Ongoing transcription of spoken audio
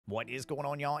What is going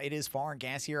on, y'all? It is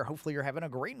Fargassier. Hopefully you're having a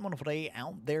great and wonderful day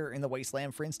out there in the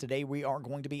wasteland. Friends, today we are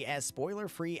going to be as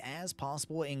spoiler-free as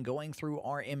possible in going through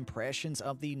our impressions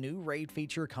of the new raid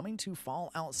feature coming to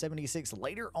Fallout 76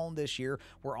 later on this year.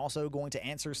 We're also going to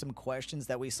answer some questions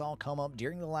that we saw come up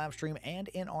during the live stream and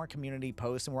in our community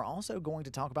post, and we're also going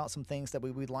to talk about some things that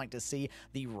we would like to see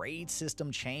the raid system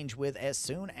change with as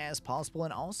soon as possible,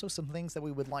 and also some things that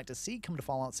we would like to see come to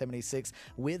Fallout 76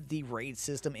 with the raid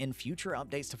system in future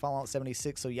updates to Fallout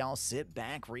 76. So y'all sit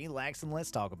back, relax, and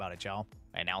let's talk about it, y'all.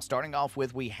 And now starting off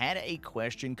with, we had a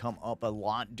question come up a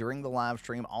lot during the live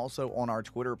stream, also on our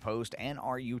Twitter post and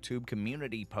our YouTube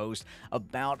community post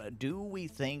about, do we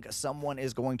think someone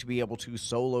is going to be able to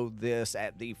solo this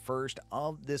at the first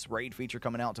of this raid feature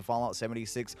coming out to Fallout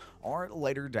 76 or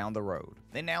later down the road?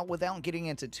 And now, without getting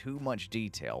into too much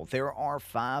detail, there are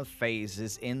 5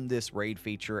 phases in this raid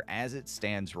feature as it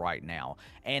stands right now,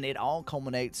 and it all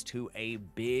culminates to a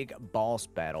big boss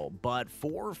battle. But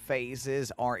 4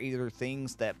 phases are either things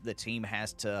that the team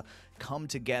has to come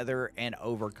together and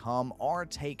overcome or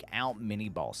take out mini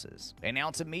bosses. And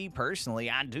now, to me personally,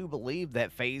 I do believe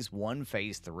that Phase 1,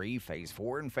 Phase 3, Phase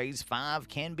 4, and Phase 5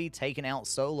 can be taken out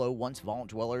solo once Vault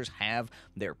Dwellers have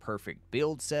their perfect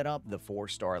build set up, the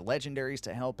 4-star legendaries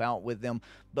to help out with them.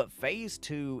 But Phase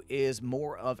 2 is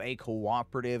more of a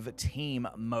cooperative team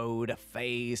mode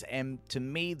phase, and to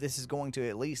me, this is going to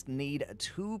at least need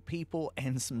 2 people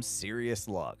and some serious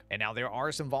luck. And now, there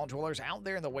are some Vault Dwellers out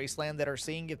there in the wasteland that are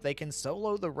seeing if they can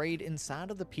solo the raid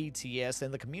inside of the PTS,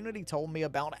 and the community told me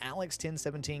about Alex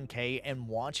 1017K, and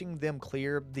watching them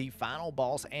clear the final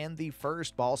boss and the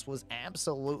first boss was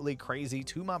absolutely crazy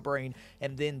to my brain.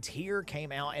 And then Tier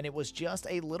came out, and it was just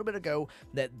a little bit ago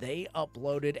that they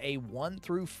uploaded a 1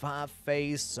 through 5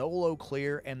 phase solo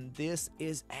clear, and this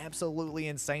is absolutely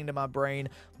insane to my brain.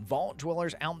 Vault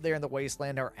Dwellers out there in the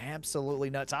wasteland are absolutely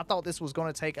nuts. I thought this was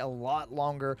going to take a lot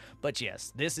longer, but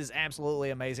yes, this is absolutely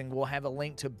amazing. We'll have a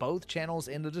link to both channels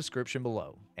in the description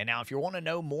below. And now, if you want to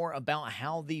know more about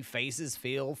how the phases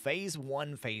feel, Phase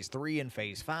 1, Phase 3, and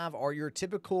Phase 5 are your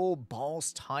typical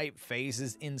boss type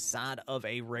phases inside of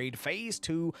a raid. Phase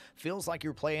 2 feels like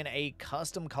you're playing a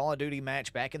custom Call of Duty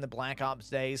match back in the Black Ops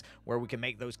days, where we can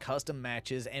make those custom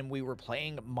matches, and we were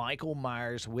playing Michael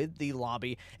Myers with the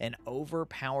lobby, an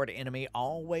overpowered enemy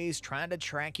always trying to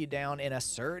track you down in a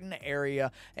certain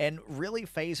area. And really,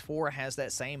 Phase 4 has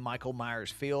that same Michael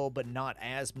Myers feel, but not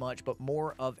as much, but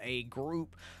more of a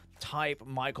group type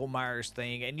Michael Myers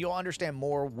thing, and you'll understand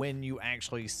more when you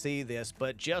actually see this.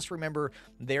 But just remember,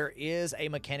 there is a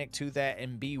mechanic to that,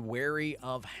 and be wary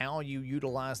of how you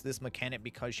utilize this mechanic,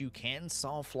 because you can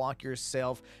soft lock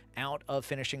yourself out of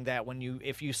finishing that.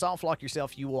 If you soft lock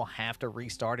yourself, you will have to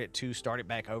restart it to start it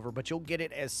back over, but you'll get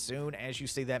it as soon as you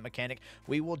see that mechanic.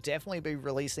 We will definitely be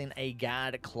releasing a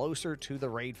guide closer to the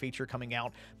raid feature coming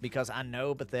out, because I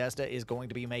know Bethesda is going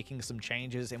to be making some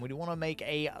changes, and we want to make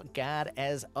a guide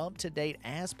as up to date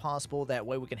as possible. That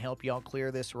way we can help y'all clear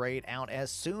this raid out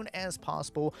as soon as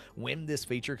possible when this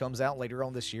feature comes out later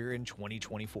on this year in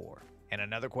 2024. And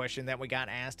another question that we got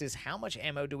asked is, how much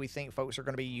ammo do we think folks are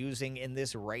going to be using in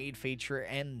this raid feature?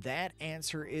 And that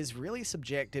answer is really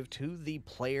subjective to the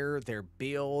player, their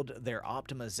build, their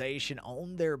optimization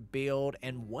on their build,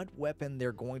 and what weapon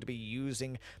they're going to be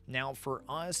using. Now, for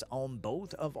us, on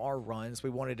both of our runs, we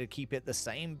wanted to keep it the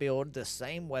same build, the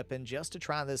same weapon, just to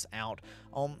try this out.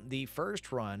 On the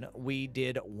first run, we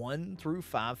did 1 through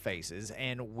 5 phases,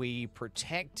 and we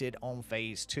protected on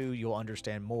Phase 2. You'll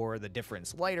understand more of the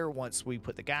difference later once we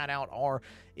put the guide out, or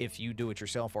if you do it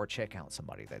yourself or check out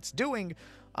somebody that's doing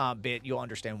a bit, you'll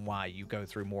understand why you go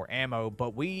through more ammo.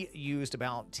 But we used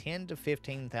about 10 to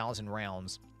 15,000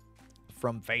 rounds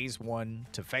from Phase 1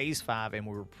 to Phase 5, and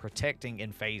we were protecting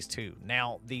in Phase 2.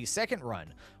 Now, the second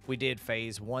run, we did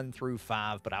Phase 1 through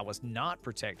 5, but I was not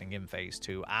protecting in Phase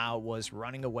 2. I was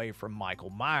running away from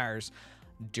Michael Myers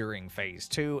during Phase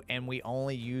 2, and we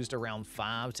only used around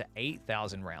 5 to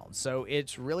 8,000 rounds. So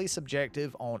it's really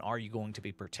subjective on, are you going to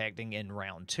be protecting in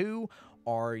round 2?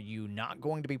 Are you not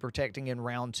going to be protecting in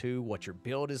round 2? What your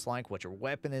build is like, what your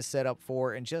weapon is set up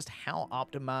for, and just how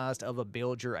optimized of a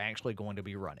build you're actually going to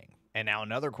be running. And now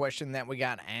another question that we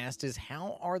got asked is,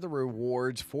 how are the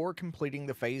rewards for completing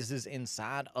the phases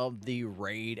inside of the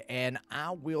raid? And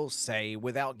I will say,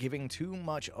 without giving too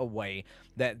much away,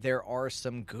 that there are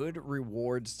some good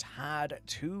rewards tied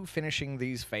to finishing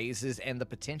these phases and the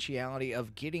potentiality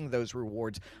of getting those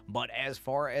rewards. But as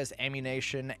far as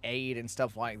ammunition, aid, and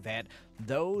stuff like that,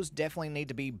 those definitely need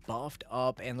to be buffed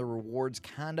up and the rewards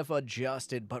kind of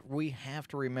adjusted. But we have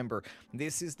to remember,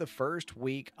 this is the first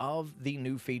week of the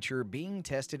new feature feature being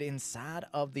tested inside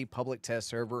of the public test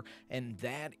server, and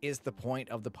that is the point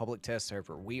of the public test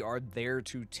server. We are there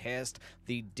to test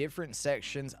the different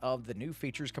sections of the new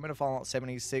features coming to Fallout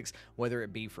 76, whether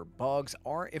it be for bugs,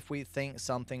 or if we think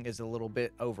something is a little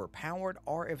bit overpowered,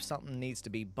 or if something needs to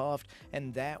be buffed,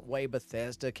 and that way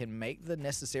Bethesda can make the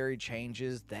necessary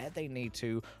changes that they need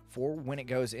to for when it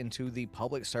goes into the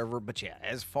public server. But yeah,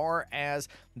 as far as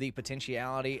the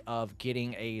potentiality of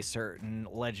getting a certain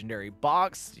legendary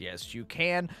box, yes you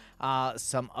can.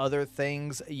 Some other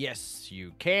things, yes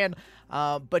you can.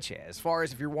 But yeah, as far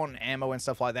as if you're wanting ammo and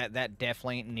stuff like that, that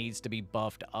definitely needs to be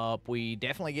buffed up. We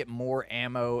definitely get more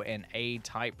ammo and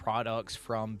A-type products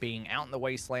from being out in the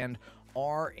wasteland,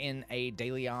 or in a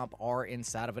daily op, or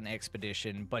inside of an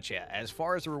expedition. But yeah, as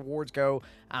far as the rewards go,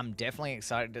 I'm definitely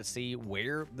excited to see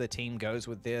where the team goes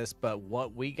with this. But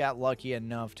what we got lucky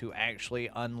enough to actually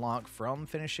unlock from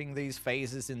finishing these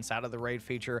phases inside of the raid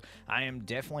feature, I am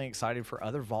definitely excited for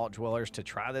other vault dwellers to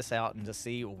try this out and to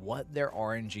see what their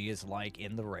RNG is like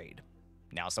in the raid.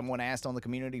 Now, someone asked on the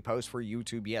community post for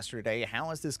YouTube yesterday,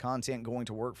 how is this content going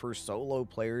to work for solo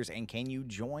players, and can you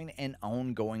join an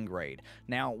ongoing raid?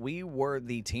 Now, we were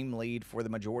the team lead for the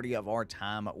majority of our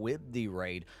time with the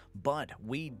raid, but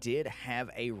we did have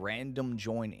a random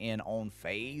join in on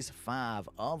phase 5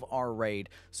 of our raid,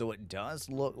 so it does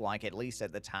look like, at least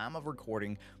at the time of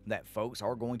recording, that folks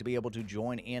are going to be able to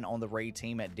join in on the raid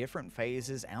team at different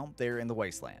phases out there in the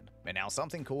wasteland. And now,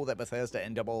 something cool that Bethesda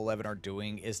and 011 are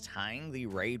doing is tying the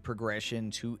raid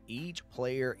progression to each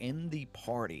player in the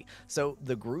party, so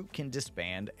the group can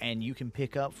disband and you can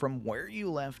pick up from where you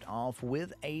left off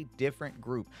with a different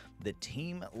group. The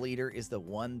team leader is the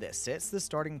one that sets the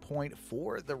starting point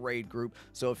for the raid group,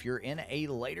 so if you're in a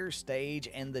later stage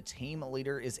and the team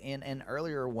leader is in an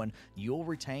earlier one, you'll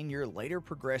retain your later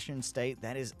progression state.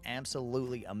 That is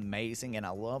absolutely amazing, and I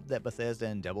love that Bethesda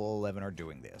and 011 are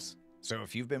doing this. So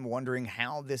if you've been wondering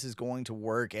how this is going to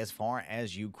work as far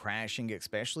as you crashing,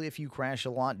 especially if you crash a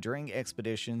lot during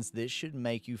expeditions, this should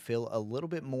make you feel a little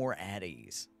bit more at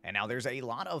ease. And now there's a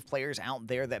lot of players out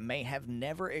there that may have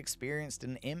never experienced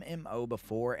an MMO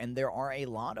before, and there are a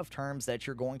lot of terms that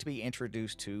you're going to be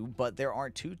introduced to, but there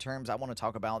are two terms I want to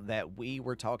talk about that we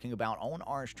were talking about on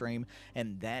our stream,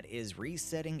 and that is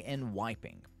resetting and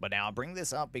wiping. But now I bring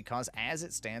this up because as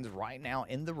it stands right now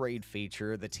in the raid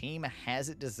feature, the team has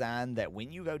it designed that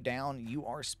when you go down, you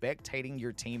are spectating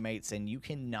your teammates and you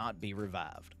cannot be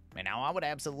revived. And now I would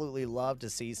absolutely love to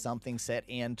see something set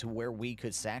in to where we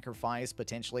could sacrifice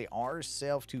potentially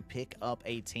ourselves to pick up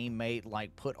a teammate,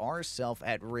 like put ourselves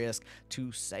at risk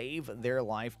to save their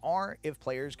life, or if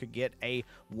players could get a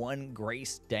one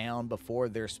grace down before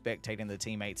they're spectating the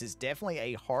teammates. It's definitely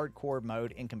a hardcore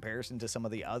mode in comparison to some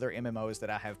of the other MMOs that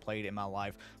I have played in my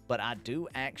life, but I do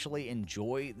actually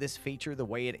enjoy this feature the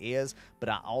way it is, but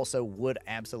I also would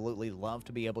absolutely love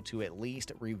to be able to at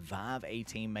least revive a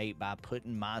teammate by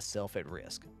putting myself at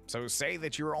risk. So say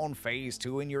that you're on phase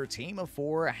 2 and your team of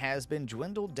 4 has been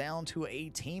dwindled down to a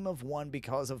team of 1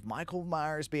 because of Michael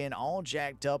Myers being all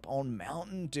jacked up on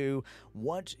Mountain Dew.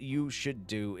 What you should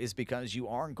do is, because you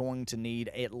are going to need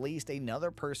at least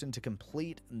another person to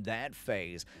complete that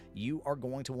phase, you are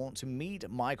going to want to meet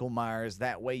Michael Myers.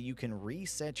 That way you can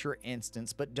reset your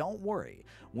instance. But don't worry,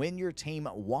 when your team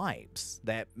wipes,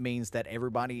 that means that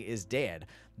everybody is dead.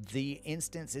 The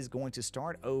instance is going to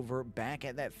start over back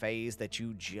at that phase that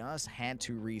you just had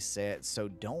to reset. So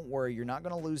don't worry, you're not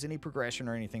going to lose any progression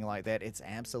or anything like that. It's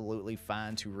absolutely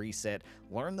fine to reset,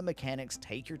 learn the mechanics,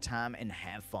 take your time, and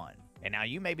have fun. And now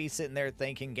you may be sitting there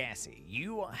thinking, Gassy,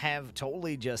 you have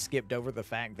totally just skipped over the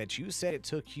fact that you said it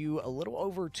took you a little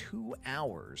over 2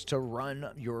 hours to run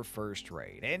your first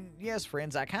raid. And yes,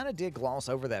 friends, I kind of did gloss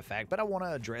over that fact, but I want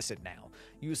to address it now.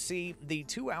 You see, the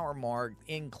 2-hour mark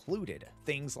included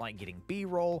things like getting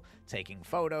B-roll, taking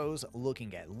photos,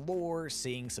 looking at lore,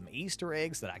 seeing some Easter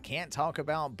eggs that I can't talk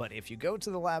about, but if you go to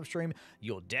the live stream,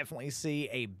 you'll definitely see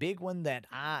a big one that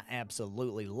I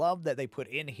absolutely love that they put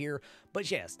in here. But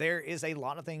yes, there is a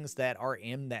lot of things that are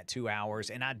in that 2 hours,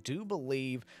 and I do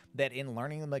believe that in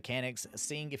learning the mechanics,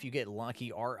 seeing if you get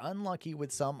lucky or unlucky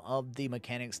with some of the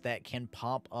mechanics that can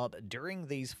pop up during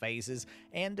these phases,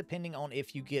 and depending on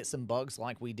if you get some bugs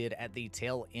like we did at the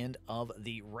tail end of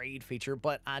the raid feature.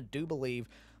 But I do believe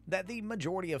that the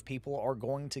majority of people are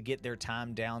going to get their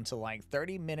time down to like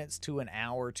 30 minutes to an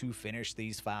hour to finish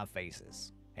these 5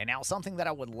 phases. And now something that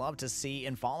I would love to see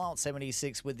in Fallout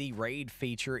 76 with the raid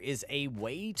feature is a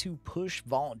way to push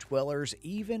vault dwellers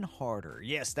even harder.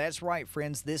 Yes, that's right,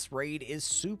 friends. This raid is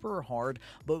super hard,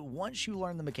 but once you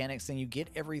learn the mechanics and you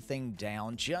get everything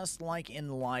down, just like in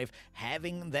life,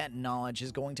 having that knowledge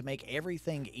is going to make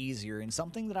everything easier. And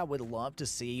something that I would love to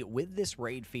see with this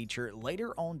raid feature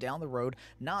later on down the road,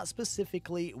 not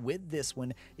specifically with this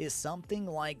one, is something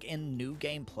like in New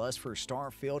Game Plus for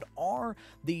Starfield or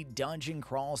the dungeon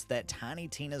crawl that Tiny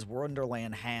Tina's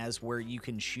Wonderland has, where you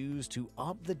can choose to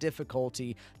up the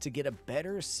difficulty to get a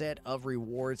better set of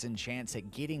rewards and chance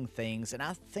at getting things. And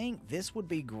I think this would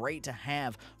be great to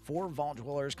have for vault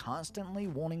dwellers constantly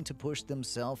wanting to push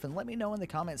themselves. And let me know in the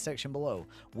comment section below,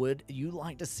 would you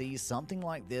like to see something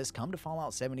like this come to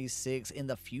Fallout 76 in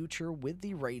the future with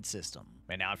the raid system?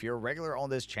 And now, if you're a regular on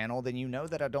this channel, then you know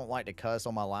that I don't like to cuss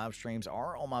on my live streams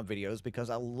or on my videos because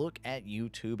I look at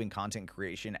YouTube and content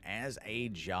creation as a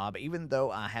job. Even though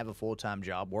I have a full-time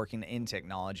job working in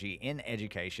technology, in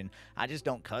education, I just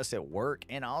don't cuss at work,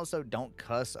 and I also don't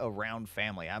cuss around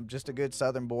family. I'm just a good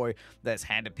Southern boy that's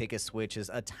had to pick his switches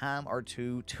a time or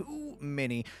two too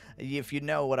many. If you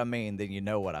know what I mean, then you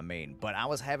know what I mean. But I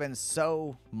was having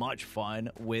so much fun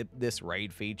with this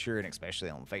raid feature, and especially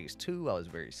on phase 2, I was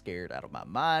very scared out of my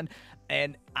mind,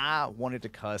 and I wanted to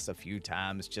cuss a few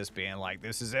times, just being like,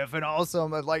 this is effing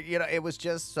awesome. And like, you know, it was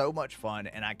just so much fun,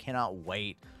 and I cannot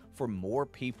wait for more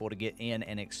people to get in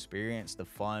and experience the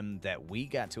fun that we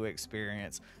got to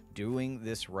experience doing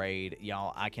this raid.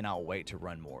 Y'all, I cannot wait to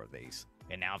run more of these.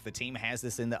 And now if the team has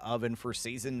this in the oven for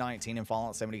Season 19 in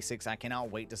Fallout 76, I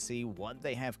cannot wait to see what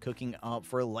they have cooking up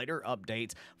for later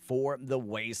updates for the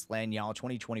Wasteland. Y'all,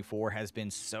 2024 has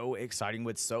been so exciting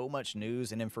with so much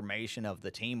news and information of the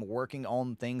team working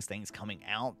on things coming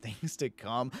out, things to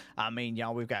come. I mean,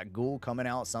 y'all, we've got Ghoul coming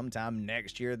out sometime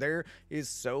next year. There is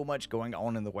so much going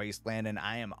on in the Wasteland, and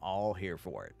I am all here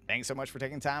for it. Thanks so much for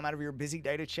taking time out of your busy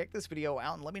day to check this video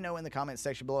out, and let me know in the comment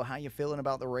section below how you're feeling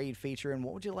about the raid feature and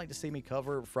what would you like to see me cover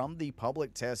from the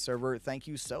public test server. Thank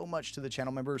you so much to the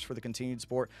channel members for the continued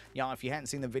support. Y'all, if you hadn't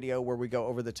seen the video where we go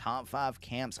over the top 5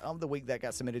 camps of the week that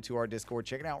got submitted to our Discord,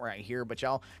 check it out right here. But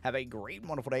y'all have a great,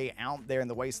 wonderful day out there in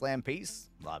the Wasteland.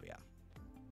 Peace. Love ya.